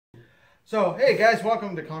So, hey guys,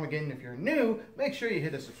 welcome to Comicgeddon. If you're new, make sure you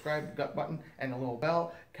hit the subscribe button and the little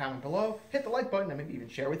bell, comment below, hit the like button, and maybe even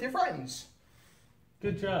share with your friends.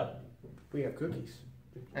 Good job. We have cookies.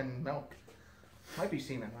 And milk. Might be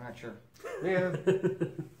semen, I'm not sure. Yeah.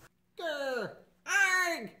 Grr!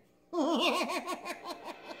 Arg!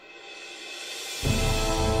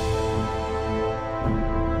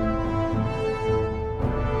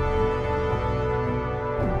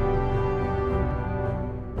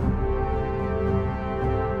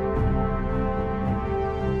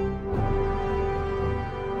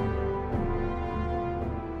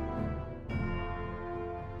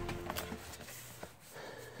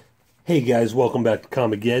 Hey guys, welcome back to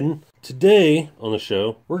Comicgeddon. Today on the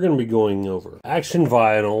show, we're going to be going over Action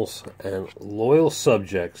Vinyls and Loyal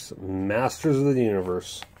Subjects, Masters of the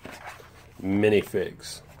Universe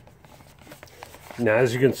minifigs. Now,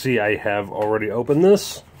 as you can see, I have already opened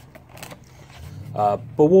this, but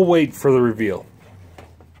we'll wait for the reveal.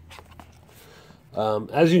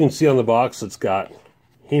 As you can see on the box, it's got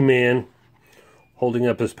He-Man holding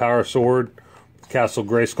up his power sword, Castle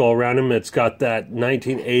Grayskull around him. It's got that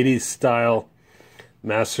 1980s style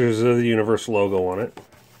Masters of the Universe logo on it.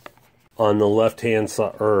 On the left hand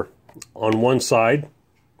side, or on one side,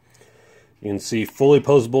 you can see fully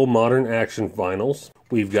posable modern action vinyls.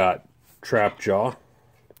 We've got Trapjaw,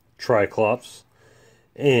 Tri-clops,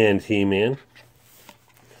 and He-Man.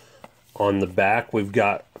 On the back, we've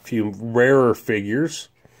got a few rarer figures.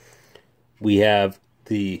 We have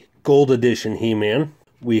the Gold Edition He-Man.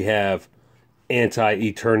 We have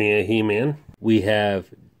Anti-Eternia He-Man. We have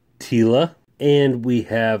Teela. And we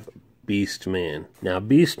have Beastman. Now,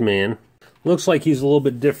 Beastman looks like he's a little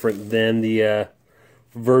bit different than the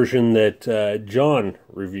version that John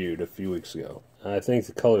reviewed a few weeks ago. I think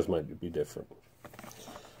the colors might be different.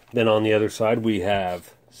 Then on the other side, we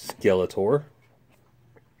have Skeletor,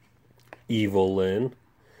 Evil Lyn,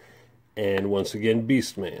 and once again,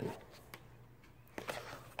 Beastman.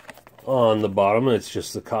 On the bottom, it's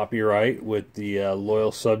just the copyright with the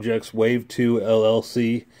Loyal Subjects Wave 2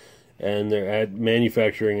 LLC and their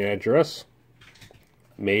manufacturing address.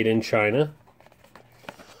 Made in China.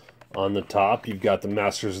 On the top, you've got the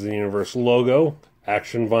Masters of the Universe logo,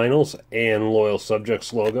 Action Vinyls, and Loyal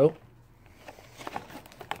Subjects logo.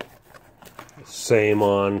 Same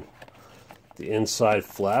on the inside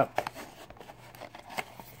flap.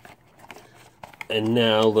 And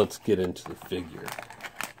now let's get into the figure.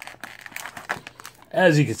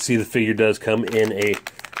 As you can see, the figure does come in a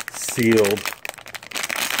sealed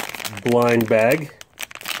blind bag,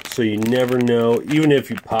 so you never know, even if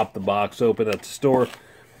you pop the box open at the store,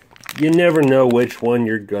 you never know which one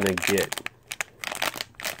you're gonna get.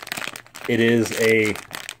 It is a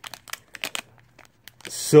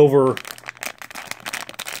silver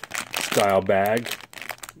style bag,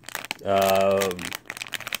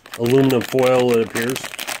 aluminum foil, it appears.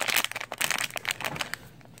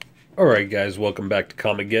 Alright guys, welcome back to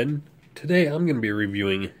Comicgeddon. Today I'm going to be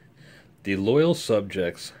reviewing the Loyal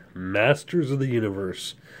Subjects Masters of the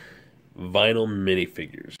Universe vinyl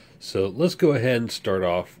minifigures. So let's go ahead and start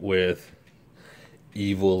off with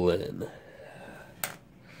Evil Lyn.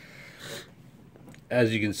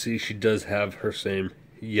 As you can see, she does have her same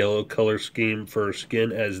yellow color scheme for her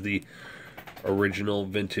skin as the original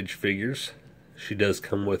vintage figures. She does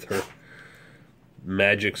come with her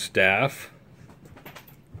magic staff.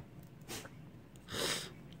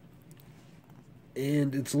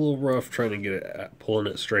 And it's a little rough trying to get it, pulling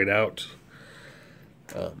it straight out.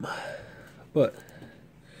 But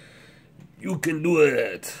you can do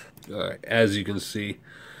it. Alright, as you can see,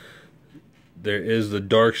 there is the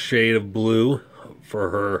dark shade of blue for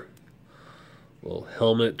her little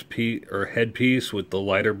helmet or headpiece with the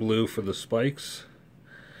lighter blue for the spikes.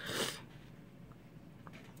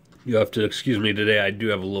 You have to excuse me today, I do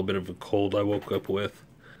have a little bit of a cold I woke up with.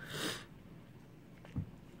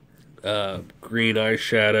 Green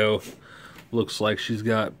eyeshadow. Looks like she's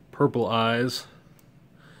got purple eyes.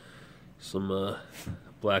 Some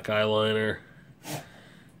black eyeliner.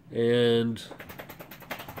 And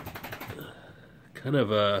kind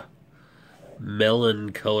of a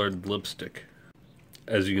melon colored lipstick.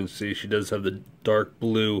 As you can see, she does have the dark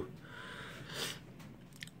blue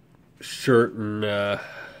shirt and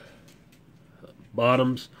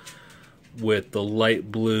bottoms with the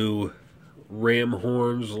light blue ram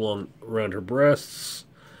horns around her breasts,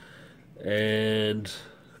 and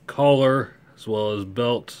collar as well as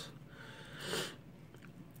belt,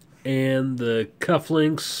 and the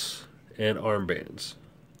cufflinks and armbands.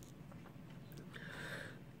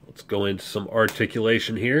 Let's go into some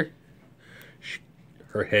articulation here.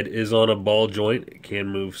 Her head is on a ball joint. It can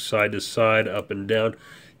move side to side, up and down.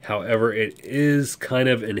 However, it is kind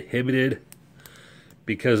of inhibited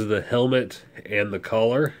because of the helmet and the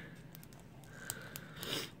collar.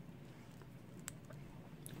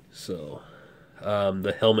 So,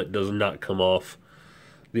 the helmet does not come off.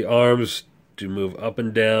 The arms do move up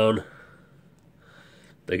and down.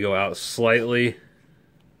 They go out slightly,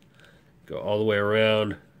 go all the way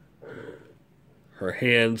around. Her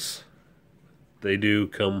hands, they do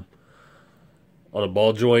come on a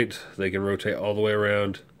ball joint. They can rotate all the way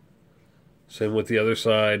around. Same with the other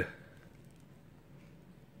side.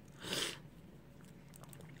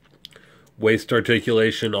 Waist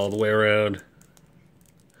articulation all the way around.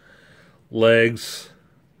 Legs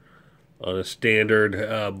on a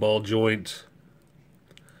standard ball joint.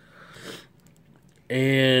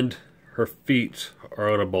 And her feet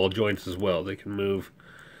are on a ball joint as well. They can move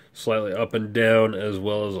slightly up and down as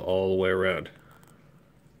well as all the way around.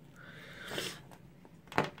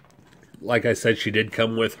 Like I said, she did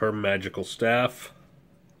come with her magical staff,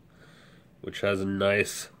 which has a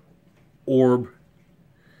nice orb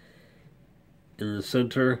in the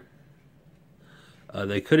center.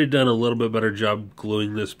 They could have done a little bit better job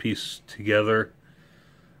gluing this piece together.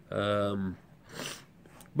 But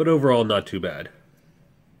overall, not too bad.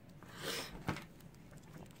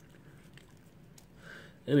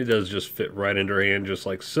 And it does just fit right into her hand, just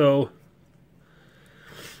like so.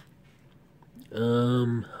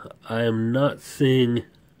 I am not seeing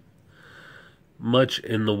much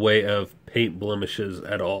in the way of paint blemishes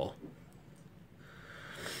at all.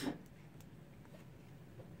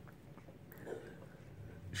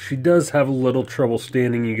 She does have a little trouble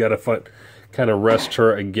standing. You gotta kind of rest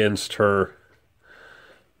her against her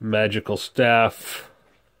magical staff,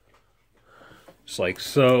 just like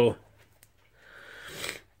so.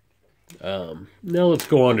 Now let's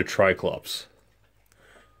go on to Tri-clops.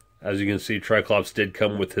 As you can see, Tri-clops did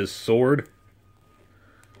come with his sword.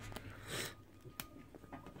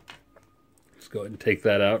 Let's go ahead and take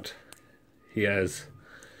that out. He has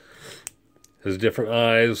his different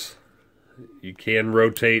eyes. You can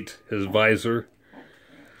rotate his visor,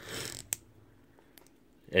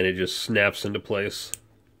 and it just snaps into place.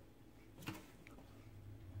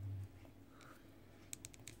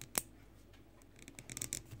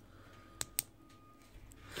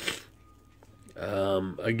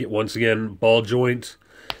 Once again, ball joint.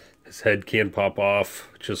 His head can pop off,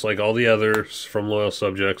 just like all the others from Loyal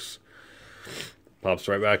Subjects. Pops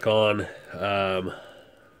right back on.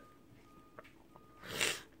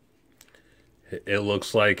 It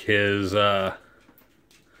looks like his little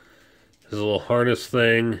harness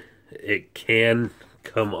thing, it can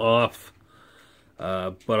come off,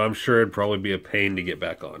 but I'm sure it'd probably be a pain to get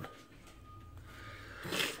back on.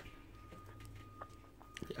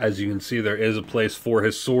 As you can see, there is a place for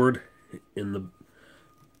his sword in the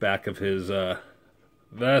back of his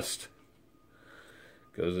vest.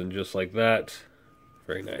 Goes in just like that.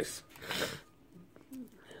 Very nice.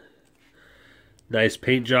 Nice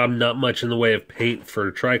paint job. Not much in the way of paint for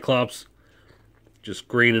Tri-clops. Just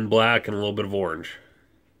green and black and a little bit of orange.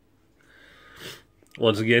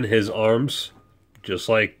 Once again, his arms, just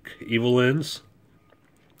like Evelyn's,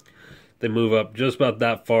 they move up just about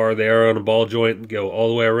that far. They are on a ball joint and go all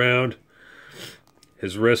the way around.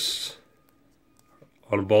 His wrists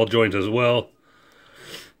on a ball joint as well.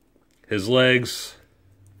 His legs,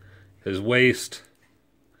 his waist,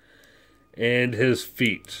 and his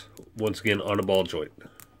feet, once again on a ball joint.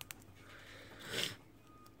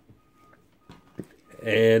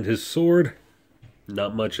 And his sword,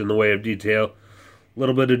 not much in the way of detail. A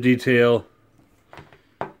little bit of detail.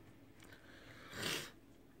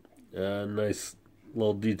 Nice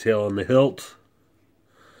little detail on the hilt.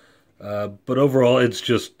 But overall, it's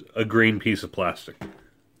just a green piece of plastic.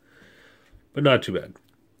 But not too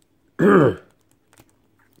bad.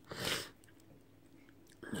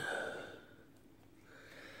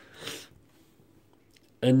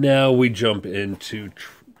 And now we jump into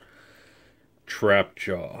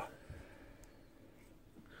Trapjaw.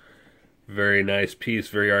 Very nice piece,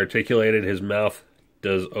 very articulated. His mouth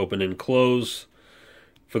does open and close.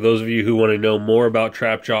 For those of you who want to know more about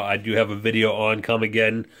Trapjaw, I do have a video on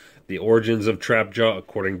Comicgeddon, the origins of Trapjaw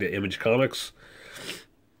according to Image Comics.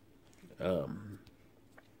 But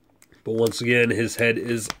once again, his head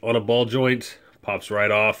is on a ball joint, pops right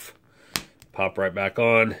off, pop right back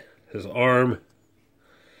on. His arm,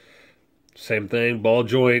 same thing, ball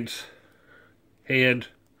joint, hand,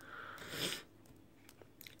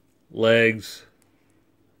 legs,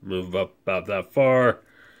 move up about that far.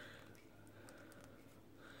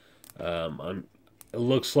 It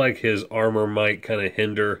looks like his armor might kind of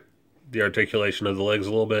hinder the articulation of the legs a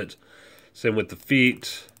little bit. Same with the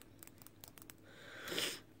feet.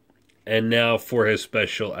 And now for his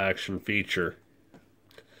special action feature.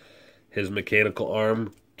 His mechanical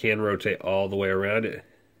arm can rotate all the way around it.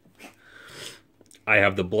 I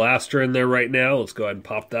have the blaster in there right now. Let's go ahead and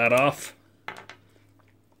pop that off.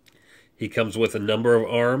 He comes with a number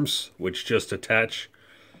of arms, which just attach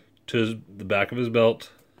to the back of his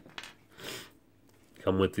belt.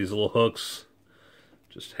 Come with these little hooks.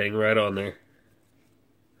 Just hang right on there.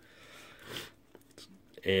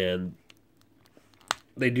 And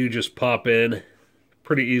they do just pop in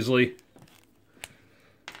pretty easily.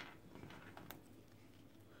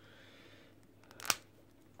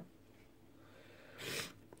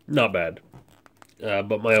 Not bad.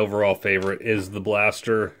 But my overall favorite is the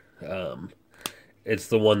blaster. It's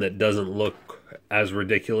the one that doesn't look as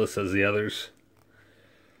ridiculous as the others.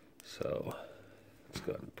 So let's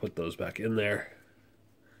go ahead and put those back in there.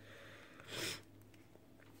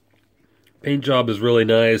 Paint job is really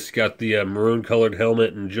nice. Got the maroon colored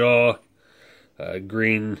helmet and jaw,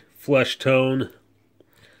 green flesh tone,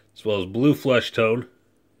 as well as blue flesh tone.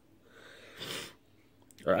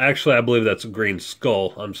 Or actually, I believe that's a green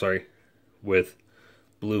skull. I'm sorry, with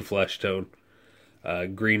blue flesh tone.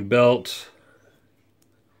 Green belt,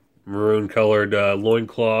 maroon colored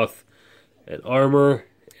loincloth and armor,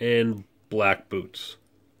 and black boots.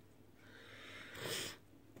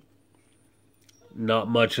 Not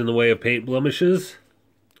much in the way of paint blemishes.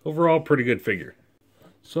 Overall, pretty good figure.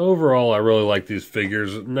 So overall, I really like these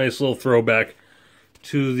figures. Nice little throwback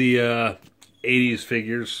to the 80s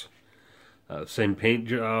figures. Same paint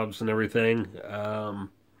jobs and everything.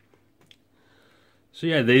 So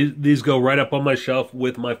yeah, these go right up on my shelf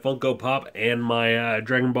with my Funko Pop and my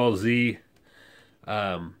Dragon Ball Z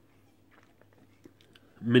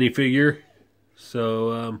minifigure.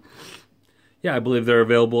 So yeah, I believe they're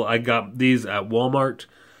available. I got these at Walmart.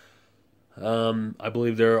 I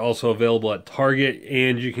believe they're also available at Target,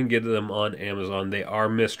 and you can get them on Amazon. They are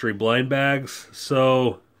mystery blind bags,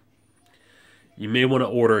 so you may want to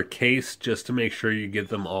order a case just to make sure you get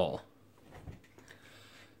them all.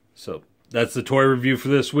 So that's the toy review for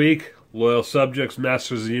this week. Loyal Subjects,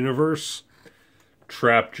 Masters of the Universe,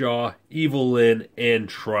 Trapjaw, Evil Lyn, and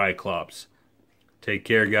Tri-clops. Take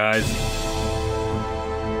care, guys.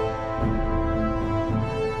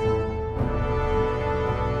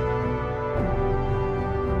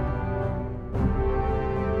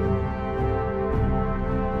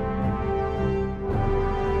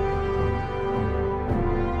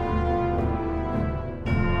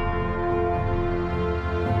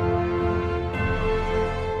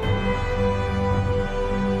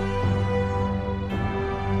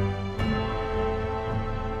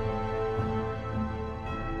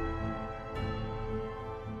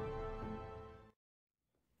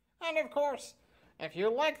 And of course, if you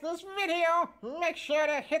like this video, make sure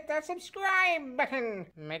to hit that subscribe button.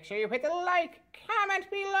 Make sure you hit the like, comment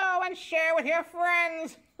below, and share with your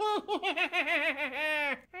friends.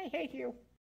 I hate you.